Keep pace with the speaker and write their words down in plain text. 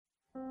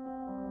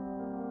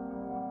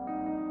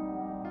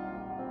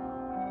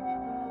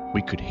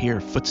We could hear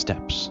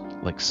footsteps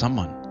like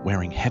someone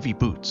wearing heavy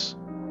boots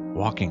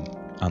walking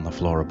on the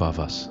floor above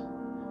us.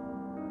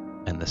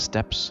 And the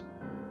steps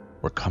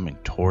were coming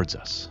towards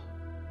us.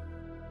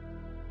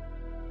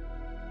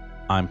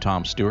 I'm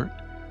Tom Stewart,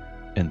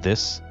 and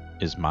this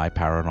is my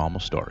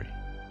paranormal story.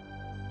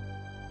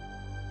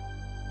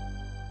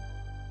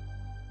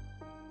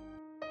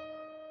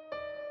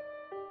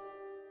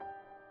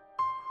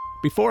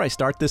 Before I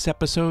start this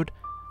episode,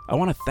 I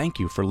want to thank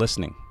you for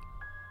listening.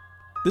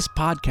 This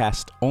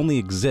podcast only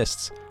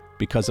exists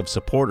because of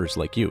supporters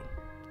like you.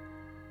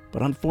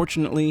 But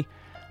unfortunately,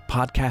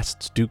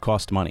 podcasts do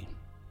cost money.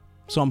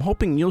 So I'm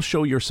hoping you'll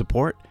show your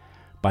support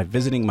by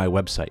visiting my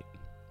website,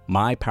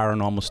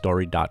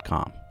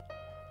 myparanormalstory.com,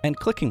 and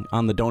clicking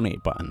on the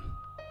donate button.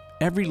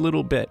 Every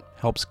little bit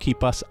helps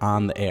keep us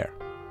on the air.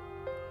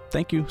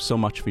 Thank you so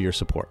much for your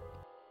support.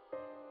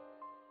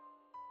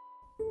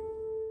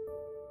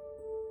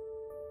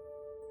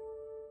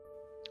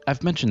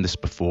 I've mentioned this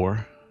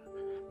before,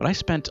 but I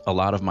spent a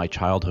lot of my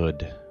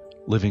childhood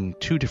living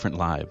two different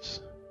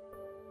lives.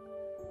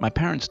 My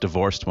parents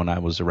divorced when I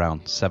was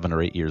around 7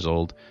 or 8 years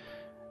old,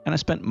 and I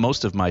spent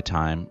most of my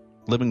time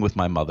living with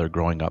my mother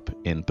growing up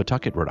in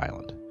Pawtucket, Rhode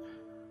Island.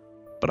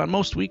 But on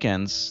most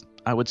weekends,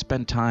 I would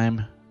spend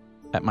time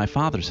at my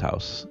father's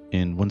house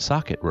in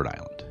Woonsocket, Rhode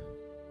Island.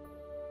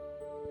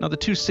 Now, the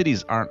two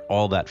cities aren't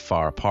all that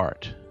far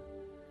apart,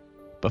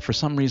 but for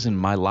some reason,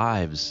 my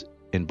lives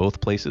in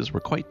both places were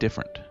quite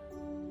different.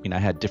 I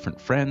had different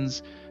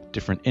friends,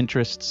 different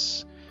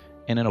interests,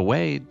 and in a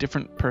way,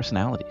 different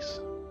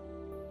personalities.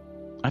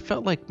 I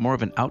felt like more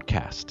of an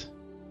outcast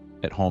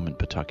at home in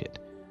Pawtucket,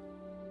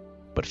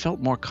 but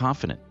felt more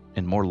confident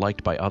and more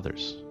liked by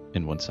others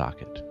in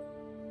Woonsocket.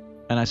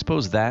 And I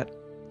suppose that,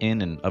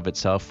 in and of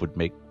itself, would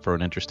make for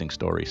an interesting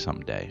story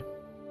someday.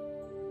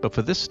 But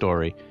for this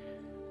story,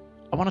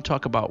 I want to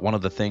talk about one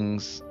of the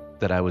things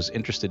that I was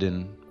interested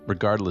in,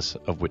 regardless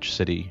of which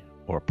city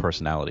or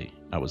personality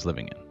I was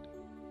living in.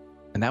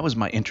 And that was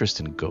my interest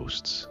in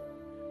ghosts.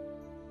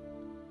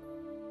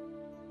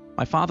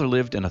 My father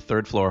lived in a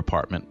third-floor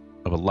apartment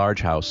of a large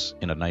house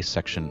in a nice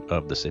section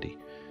of the city.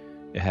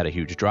 It had a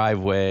huge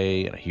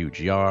driveway and a huge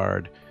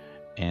yard,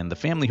 and the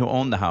family who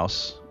owned the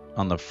house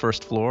on the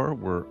first floor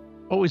were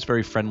always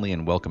very friendly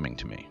and welcoming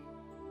to me.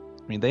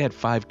 They had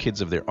 5 kids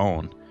of their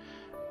own,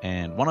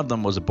 and one of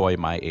them was a boy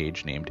my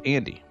age named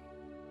Andy.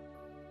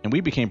 And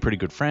we became pretty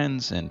good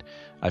friends, and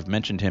I've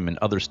mentioned him in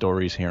other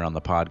stories here on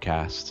the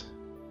podcast.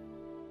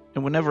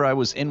 And whenever I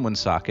was in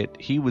Woonsocket,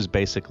 he was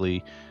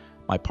basically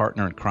my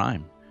partner in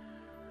crime.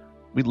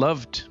 We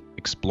loved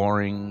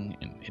exploring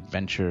and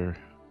adventure.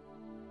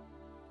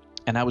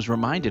 And I was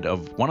reminded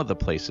of one of the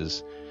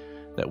places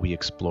that we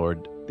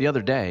explored the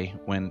other day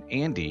when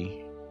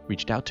Andy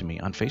reached out to me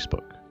on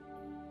Facebook.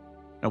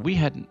 Now, we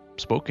hadn't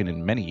spoken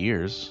in many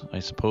years. I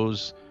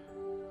suppose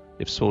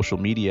if social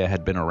media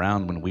had been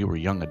around when we were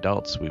young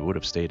adults, we would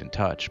have stayed in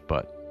touch.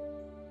 But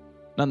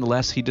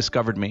nonetheless, he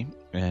discovered me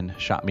and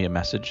shot me a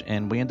message,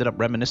 and we ended up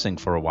reminiscing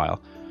for a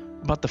while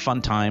about the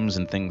fun times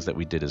and things that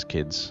we did as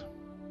kids.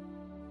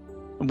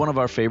 And one of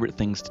our favorite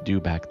things to do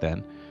back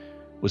then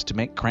was to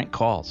make crank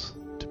calls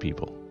to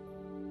people.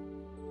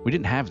 We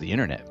didn't have the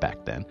internet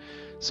back then,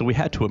 so we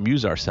had to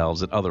amuse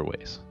ourselves in other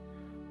ways.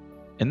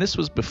 And this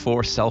was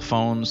before cell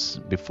phones,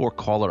 before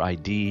caller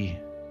ID.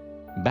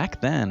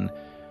 Back then,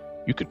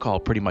 you could call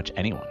pretty much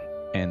anyone,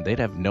 and they'd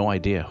have no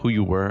idea who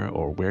you were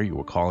or where you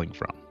were calling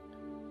from.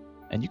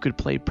 And you could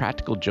play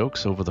practical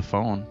jokes over the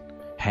phone,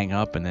 hang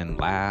up and then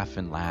laugh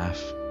and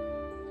laugh.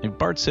 And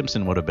Bart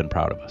Simpson would have been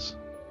proud of us.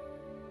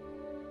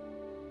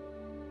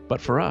 But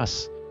for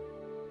us,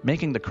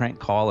 making the crank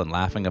call and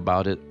laughing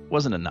about it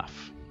wasn't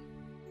enough.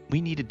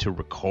 We needed to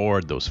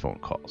record those phone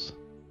calls.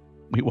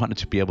 We wanted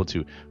to be able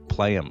to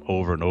play them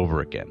over and over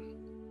again.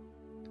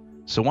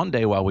 So one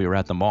day while we were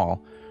at the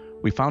mall,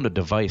 we found a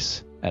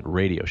device at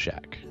Radio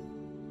Shack.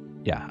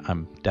 Yeah,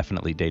 I'm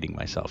definitely dating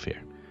myself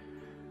here.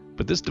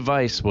 But this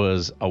device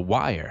was a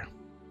wire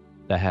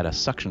that had a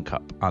suction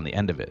cup on the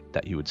end of it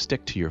that you would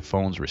stick to your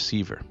phone's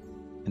receiver.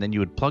 And then you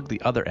would plug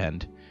the other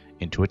end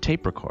into a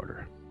tape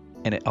recorder.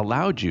 And it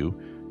allowed you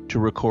to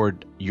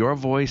record your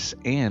voice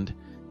and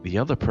the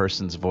other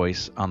person's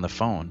voice on the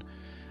phone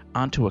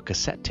onto a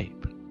cassette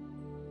tape.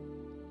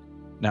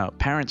 Now,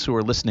 parents who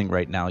are listening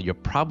right now, you're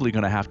probably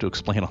going to have to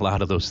explain a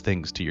lot of those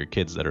things to your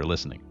kids that are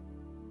listening.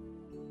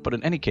 But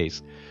in any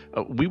case,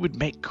 we would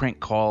make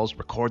crank calls,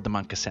 record them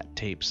on cassette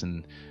tapes,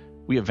 and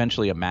we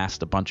eventually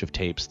amassed a bunch of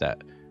tapes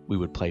that we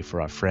would play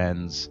for our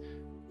friends,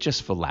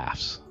 just for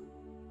laughs.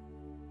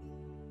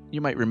 You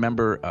might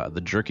remember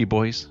the Jerky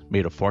Boys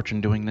made a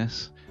fortune doing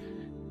this.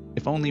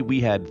 If only we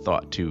had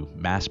thought to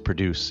mass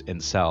produce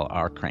and sell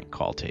our crank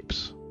call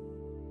tapes.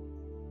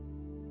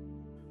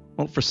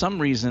 Well, for some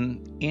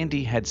reason,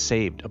 Andy had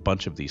saved a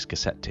bunch of these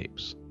cassette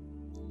tapes.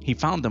 He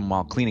found them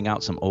while cleaning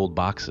out some old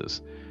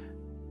boxes.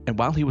 And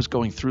while he was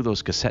going through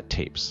those cassette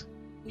tapes,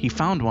 he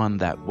found one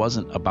that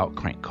wasn't about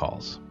crank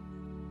calls.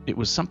 It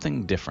was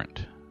something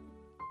different.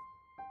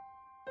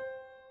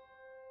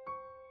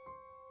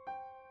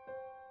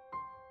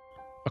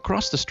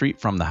 Across the street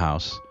from the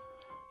house,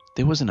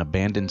 there was an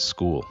abandoned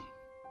school.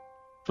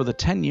 For the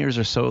 10 years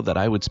or so that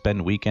I would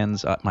spend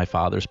weekends at my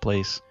father's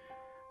place,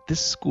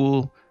 this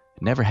school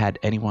never had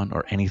anyone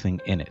or anything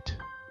in it.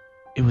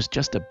 It was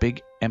just a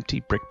big, empty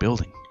brick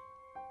building.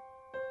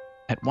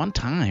 At one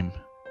time,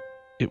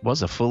 it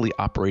was a fully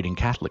operating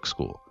Catholic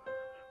school,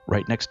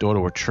 right next door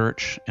to a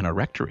church and a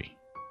rectory.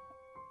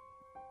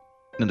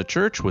 And the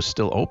church was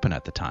still open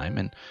at the time,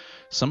 and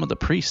some of the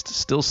priests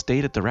still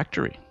stayed at the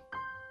rectory.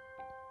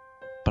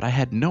 But I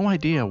had no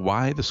idea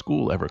why the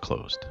school ever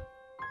closed.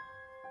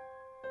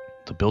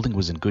 The building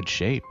was in good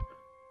shape.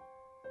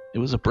 It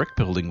was a brick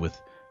building with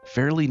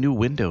fairly new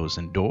windows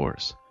and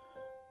doors,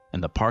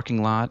 and the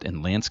parking lot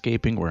and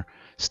landscaping were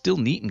still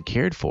neat and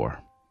cared for.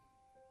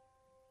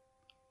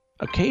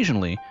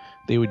 Occasionally,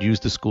 they would use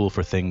the school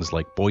for things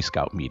like Boy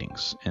Scout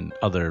meetings and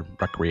other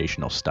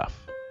recreational stuff.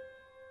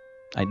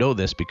 I know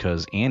this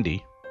because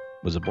Andy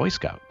was a Boy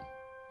Scout,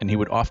 and he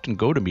would often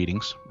go to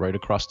meetings right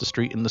across the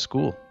street in the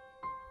school.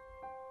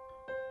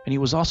 And he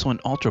was also an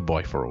altar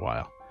boy for a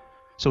while,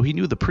 so he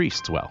knew the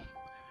priests well,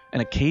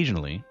 and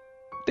occasionally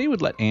they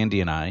would let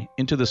Andy and I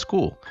into the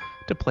school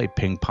to play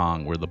ping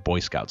pong where the Boy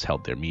Scouts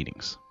held their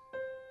meetings.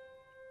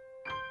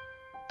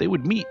 They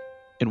would meet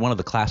in one of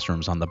the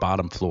classrooms on the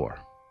bottom floor,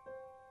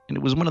 and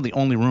it was one of the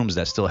only rooms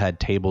that still had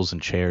tables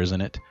and chairs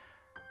in it,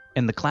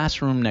 and the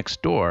classroom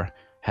next door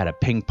had a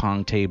ping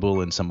pong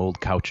table and some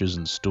old couches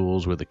and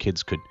stools where the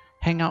kids could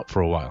hang out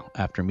for a while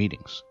after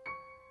meetings.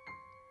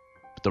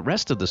 But the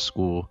rest of the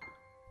school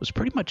was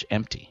pretty much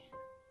empty,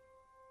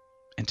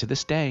 and to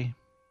this day,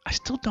 I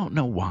still don't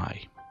know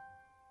why.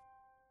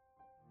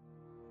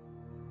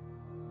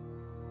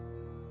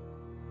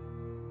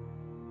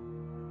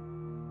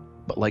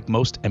 But like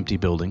most empty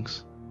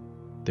buildings,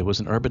 there was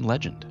an urban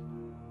legend,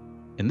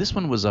 and this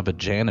one was of a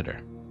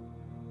janitor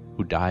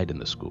who died in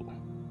the school.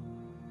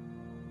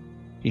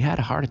 He had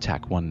a heart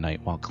attack one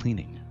night while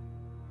cleaning.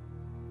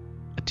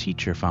 A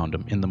teacher found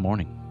him in the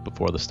morning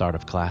before the start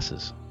of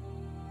classes.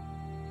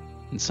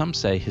 And some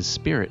say his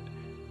spirit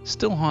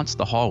still haunts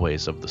the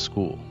hallways of the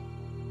school.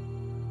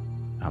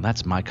 Now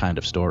that's my kind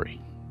of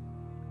story.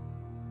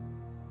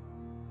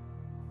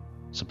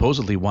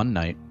 Supposedly one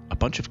night, a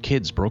bunch of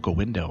kids broke a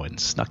window and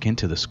snuck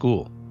into the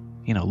school,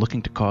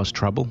 looking to cause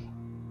trouble.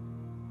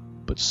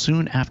 But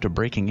soon after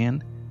breaking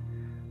in,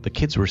 the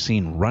kids were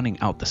seen running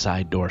out the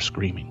side door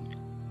screaming.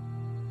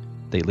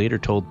 They later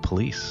told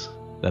police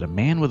that a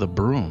man with a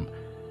broom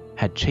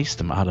had chased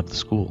them out of the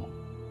school.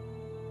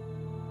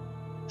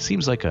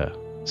 Seems like a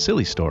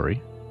silly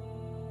story,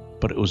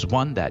 but it was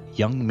one that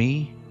young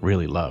me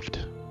really loved.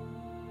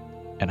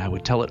 And I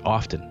would tell it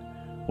often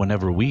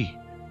whenever we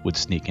would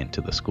sneak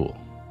into the school.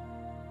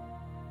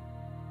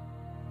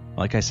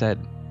 Like I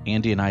said,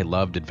 Andy and I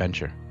loved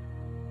adventure,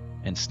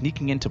 and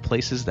sneaking into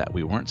places that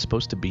we weren't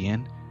supposed to be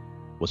in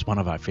was one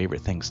of our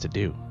favorite things to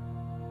do.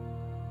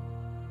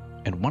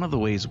 And one of the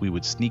ways we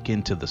would sneak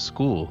into the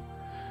school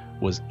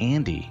was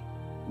Andy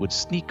would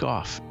sneak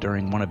off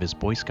during one of his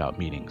Boy Scout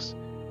meetings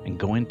and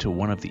go into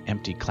one of the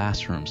empty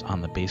classrooms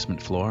on the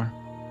basement floor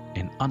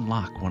and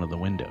unlock one of the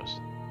windows.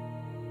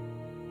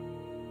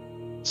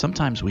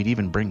 Sometimes we'd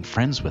even bring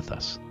friends with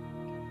us,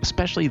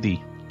 especially the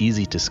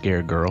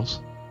easy-to-scare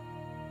girls.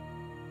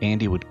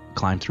 Andy would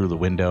climb through the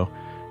window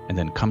and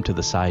then come to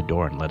the side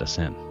door and let us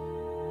in.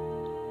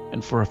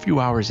 And for a few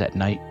hours at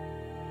night,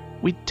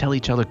 we'd tell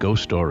each other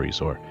ghost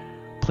stories or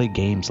play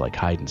games like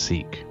hide and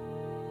seek.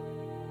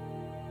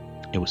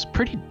 It was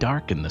pretty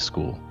dark in the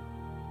school,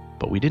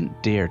 but we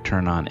didn't dare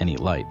turn on any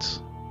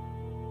lights.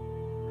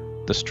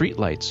 The street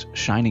lights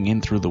shining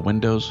in through the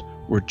windows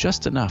were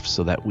just enough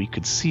so that we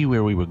could see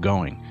where we were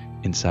going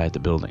inside the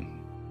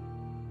building.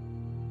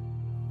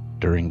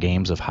 During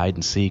games of hide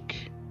and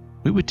seek,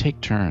 we would take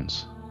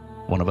turns,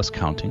 one of us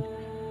counting,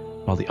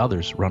 while the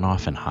others run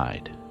off and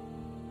hide.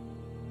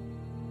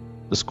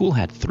 The school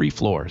had 3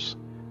 floors,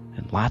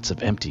 and lots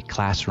of empty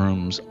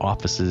classrooms,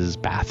 offices,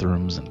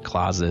 bathrooms, and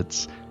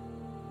closets.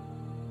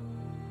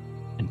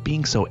 And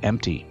being so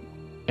empty,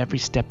 every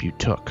step you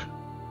took,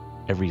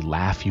 every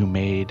laugh you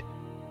made,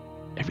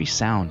 every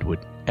sound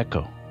would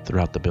echo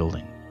throughout the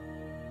building.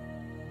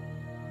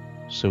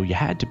 So you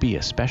had to be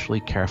especially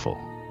careful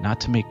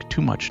not to make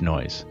too much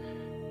noise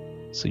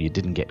so you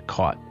didn't get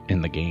caught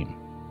in the game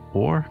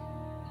or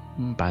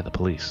by the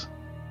police.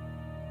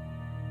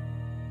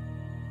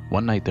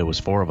 One night there was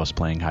 4 of us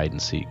playing hide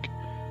and seek.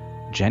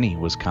 Jenny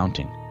was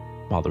counting,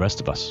 while the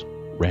rest of us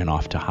ran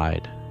off to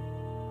hide.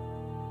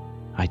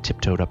 I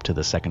tiptoed up to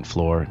the 2nd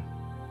floor and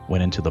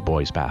went into the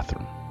boys'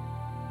 bathroom.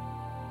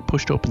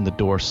 Pushed open the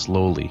door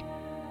slowly,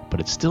 but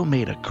it still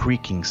made a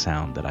creaking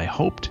sound that I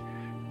hoped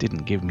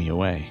didn't give me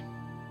away.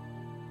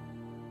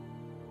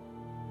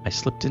 I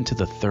slipped into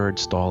the 3rd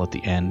stall at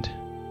the end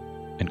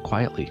and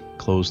quietly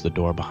closed the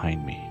door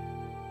behind me.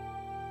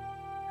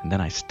 And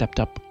then I stepped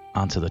up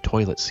onto the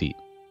toilet seat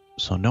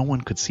so no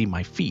one could see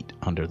my feet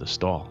under the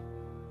stall.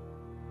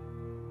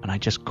 And I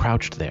just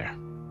crouched there,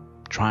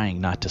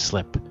 trying not to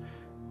slip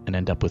and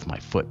end up with my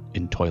foot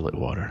in toilet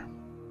water.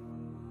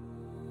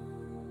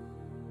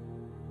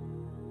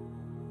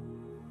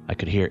 I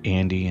could hear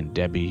Andy and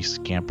Debbie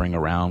scampering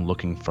around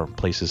looking for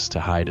places to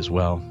hide as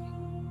well.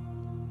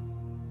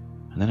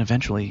 And then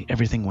eventually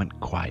everything went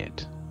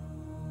quiet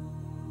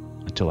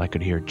until I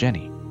could hear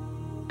Jenny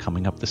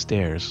coming up the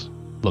stairs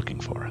looking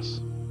for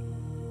us.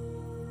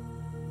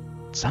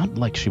 It sounded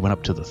like she went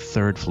up to the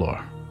 3rd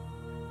floor.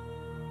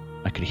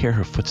 I could hear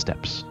her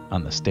footsteps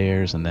on the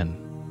stairs and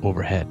then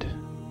overhead.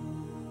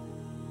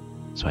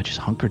 So I just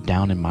hunkered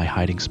down in my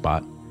hiding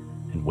spot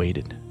and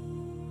waited.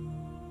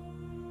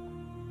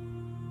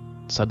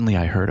 Suddenly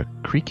I heard a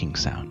creaking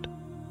sound.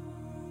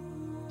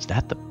 Is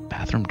that the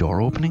bathroom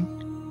door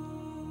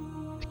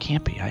opening? It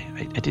can't be. I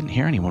didn't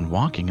hear anyone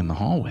walking in the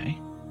hallway.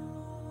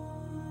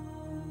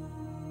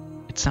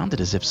 It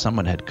sounded as if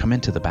someone had come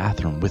into the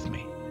bathroom with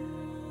me.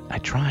 I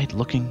tried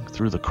looking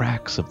through the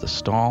cracks of the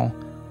stall.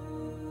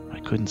 I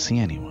couldn't see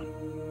anyone.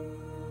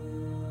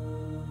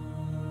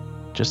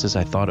 Just as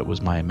I thought it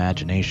was my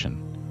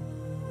imagination,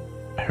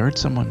 I heard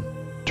someone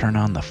turn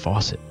on the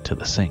faucet to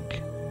the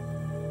sink.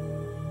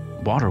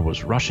 Water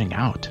was rushing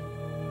out.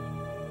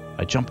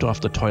 I jumped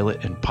off the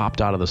toilet and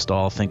popped out of the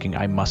stall thinking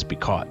I must be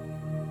caught.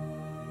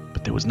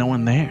 But there was no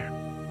one there.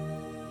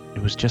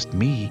 It was just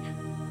me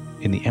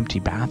in the empty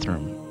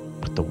bathroom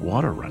with the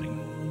water running.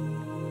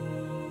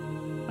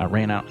 I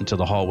ran out into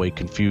the hallway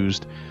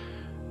confused,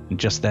 and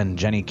just then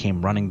Jenny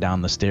came running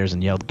down the stairs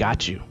and yelled,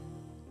 "Got you!"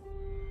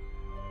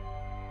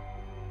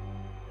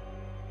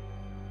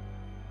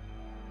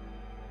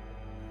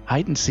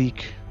 Hide and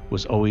seek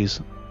was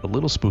always a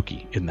little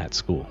spooky in that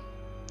school,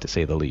 to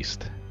say the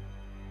least.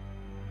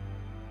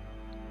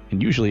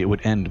 And usually it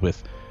would end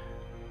with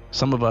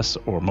some of us,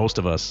 or most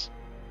of us,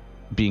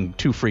 being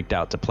too freaked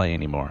out to play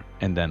anymore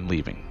and then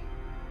leaving.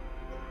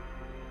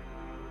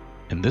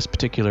 And this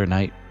particular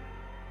night,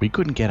 we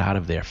couldn't get out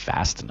of there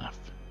fast enough.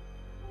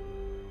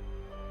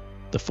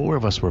 The 4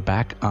 of us were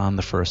back on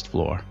the 1st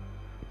floor,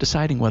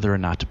 deciding whether or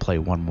not to play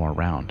one more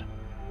round,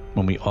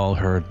 when we all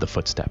heard the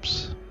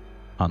footsteps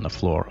on the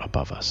floor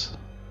above us.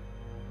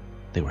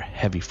 They were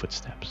heavy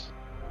footsteps,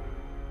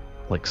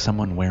 like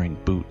someone wearing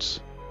boots,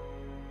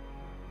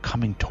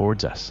 coming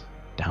towards us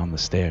down the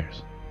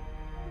stairs.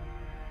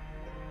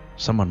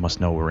 Someone must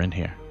know we're in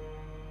here.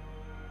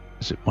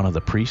 Is it one of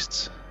the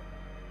priests?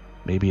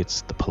 Maybe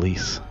it's the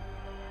police.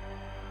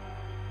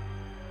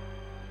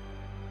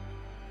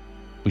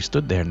 We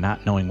stood there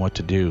not knowing what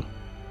to do.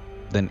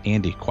 Then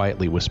Andy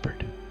quietly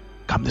whispered,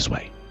 "Come this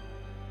way."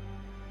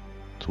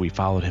 So we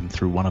followed him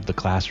through one of the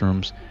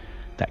classrooms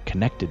that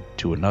connected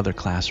to another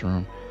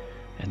classroom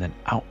and then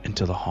out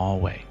into the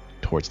hallway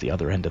towards the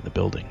other end of the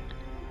building.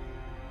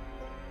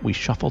 We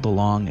shuffled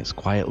along as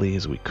quietly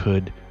as we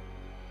could,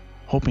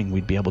 hoping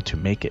we'd be able to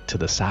make it to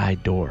the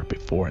side door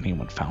before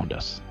anyone found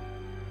us.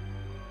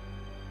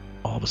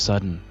 All of a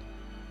sudden,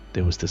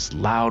 there was this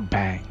loud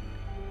bang.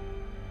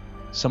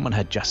 Someone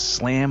had just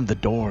slammed the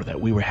door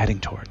that we were heading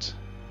towards.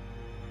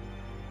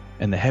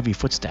 And the heavy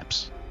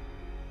footsteps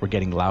were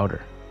getting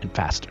louder and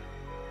faster.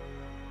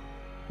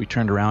 We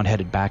turned around,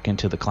 headed back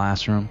into the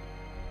classroom,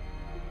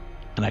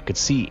 and I could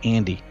see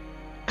Andy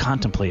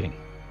contemplating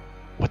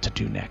what to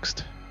do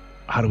next.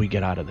 How do we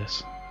get out of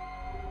this?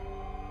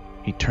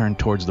 He turned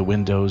towards the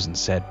windows and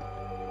said,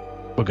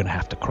 "We're going to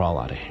have to crawl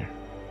out of here."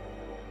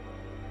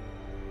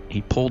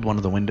 He pulled one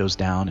of the windows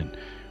down, and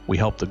we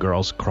helped the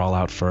girls crawl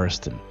out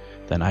first, and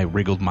then I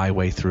wriggled my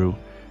way through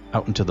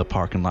out into the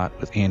parking lot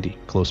with Andy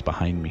close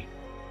behind me.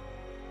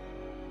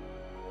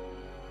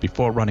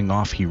 Before running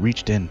off, he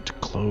reached in to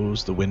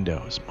close the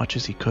window as much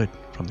as he could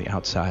from the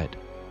outside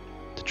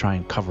to try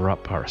and cover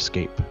up our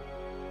escape.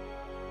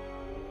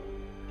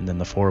 And then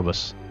the 4 of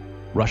us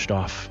rushed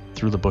off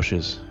through the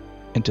bushes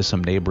into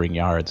some neighboring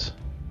yards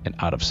and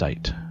out of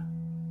sight.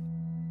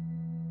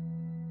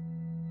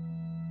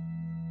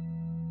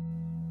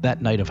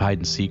 That night of hide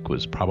and seek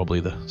was probably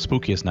the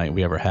spookiest night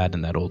we ever had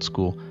in that old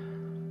school.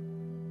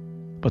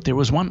 But there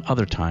was one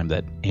other time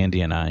that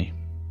Andy and I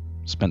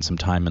spent some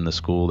time in the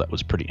school that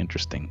was pretty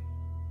interesting.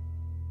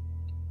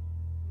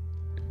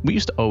 We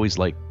used to always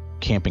like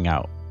camping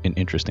out in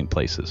interesting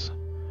places.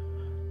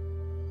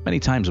 Many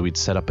times we'd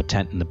set up a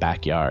tent in the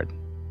backyard,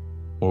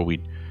 or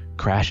we'd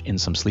crash in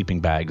some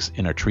sleeping bags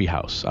in our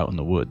treehouse out in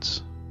the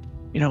woods.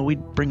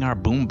 We'd bring our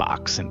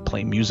boombox and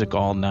play music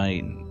all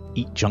night and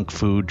eat junk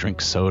food,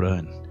 drink soda,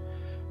 and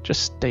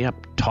just stay up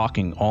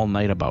talking all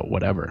night about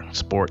whatever,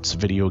 sports,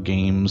 video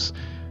games,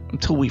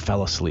 until we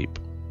fell asleep.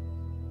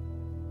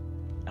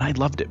 And I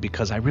loved it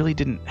because I really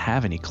didn't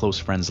have any close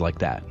friends like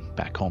that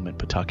back home in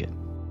Pawtucket.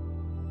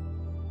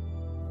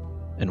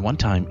 And one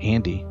time,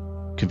 Andy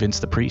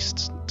convinced the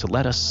priests to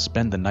let us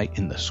spend the night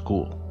in the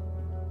school.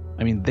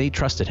 I mean, they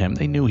trusted him.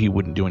 They knew he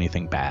wouldn't do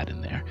anything bad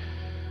in there.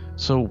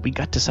 So we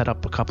got to set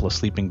up a couple of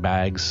sleeping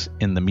bags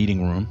in the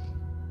meeting room,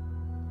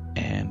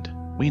 and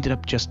we ended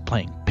up just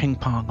playing ping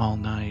pong all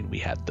night. We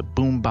had the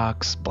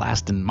boombox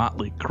blasting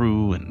Motley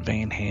Crue and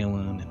Van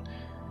Halen, and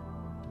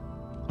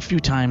a few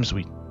times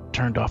we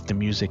turned off the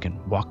music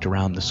and walked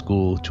around the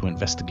school to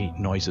investigate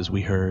noises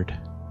we heard.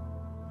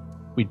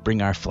 We'd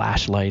bring our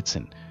flashlights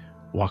and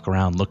walk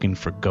around looking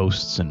for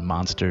ghosts and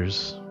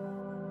monsters.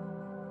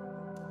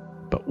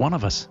 But one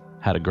of us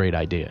had a great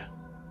idea.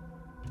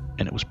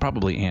 And it was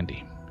probably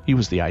Andy. He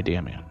was the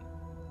idea man.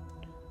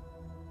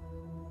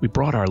 We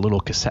brought our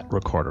little cassette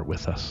recorder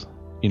with us.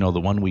 You know, the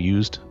one we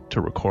used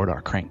to record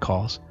our crank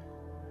calls.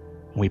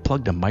 And we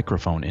plugged a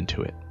microphone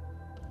into it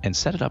and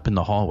set it up in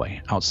the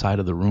hallway outside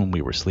of the room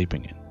we were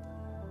sleeping in.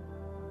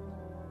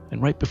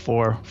 And right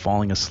before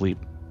falling asleep,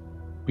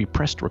 we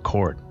pressed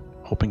record,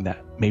 hoping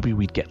that maybe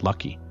we'd get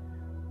lucky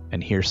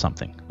and hear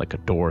something like a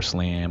door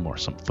slam or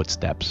some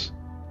footsteps.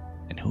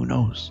 And who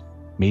knows,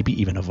 maybe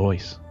even a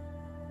voice.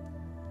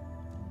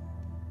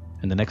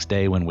 And the next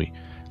day when we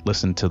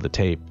listened to the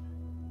tape,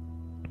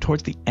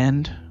 towards the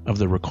end of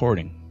the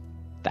recording,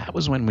 that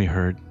was when we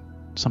heard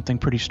something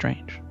pretty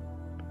strange.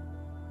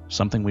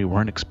 Something we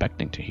weren't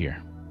expecting to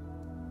hear.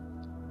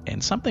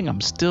 And something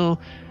I'm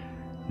still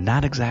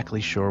not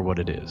exactly sure what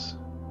it is.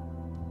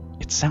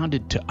 It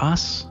sounded to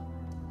us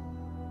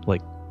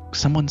like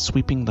someone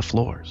sweeping the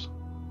floors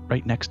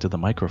right next to the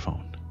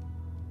microphone.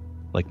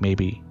 Like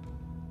maybe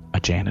a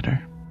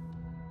janitor.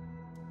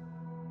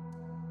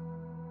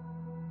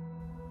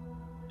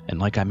 And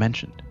like I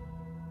mentioned,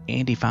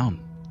 Andy found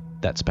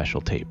that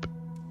special tape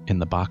in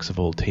the box of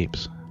old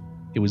tapes.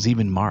 It was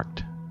even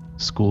marked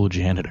school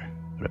janitor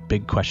with a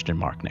big question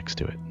mark next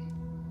to it.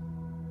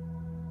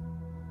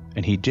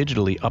 And he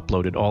digitally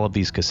uploaded all of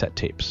these cassette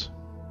tapes.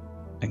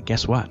 And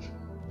guess what?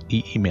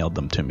 He emailed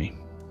them to me.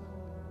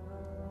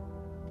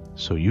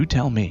 So you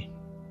tell me,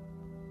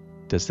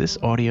 does this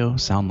audio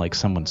sound like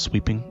someone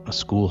sweeping a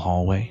school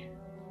hallway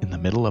in the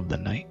middle of the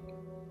night?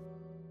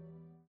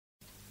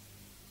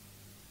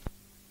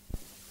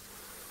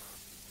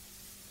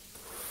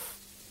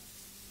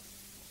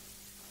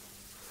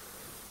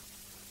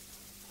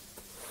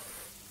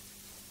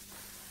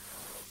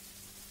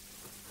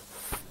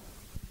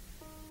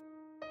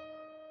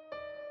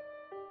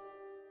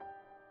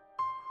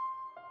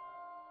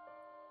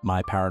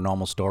 My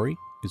Paranormal Story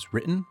is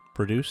written,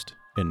 produced,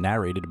 and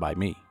narrated by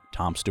me,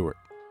 Tom Stewart.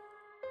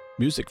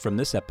 Music from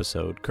this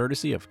episode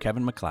courtesy of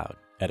Kevin MacLeod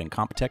at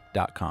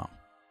Incompetech.com.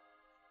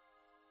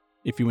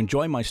 If you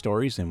enjoy my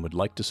stories and would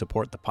like to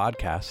support the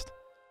podcast,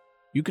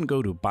 you can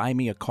go to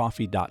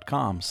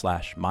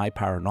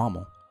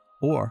buymeacoffee.com/myparanormal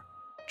or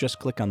just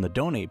click on the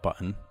donate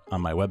button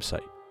on my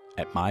website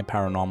at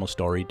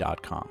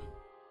myparanormalstory.com.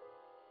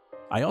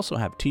 I also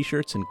have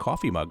t-shirts and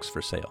coffee mugs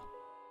for sale.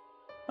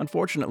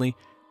 Unfortunately,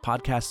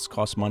 podcasts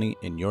cost money,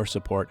 and your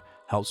support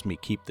helps me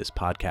keep this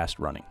podcast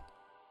running.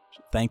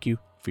 So thank you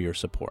for your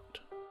support.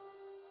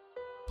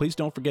 Please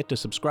don't forget to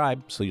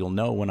subscribe so you'll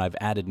know when I've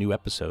added new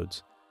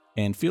episodes,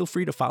 and feel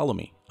free to follow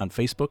me on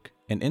Facebook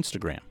and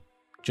Instagram.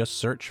 Just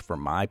search for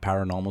My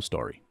Paranormal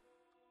Story.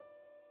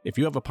 If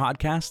you have a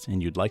podcast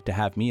and you'd like to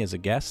have me as a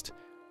guest,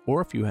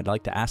 or if you would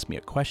like to ask me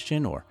a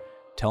question or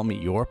tell me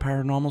your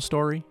paranormal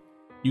story,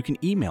 you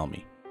can email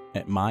me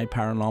at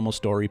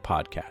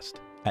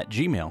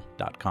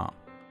myparanormalstorypodcast@gmail.com.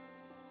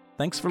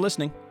 Thanks for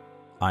listening.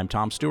 I'm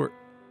Tom Stewart,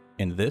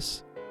 and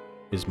this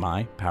is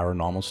My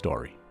Paranormal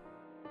Story.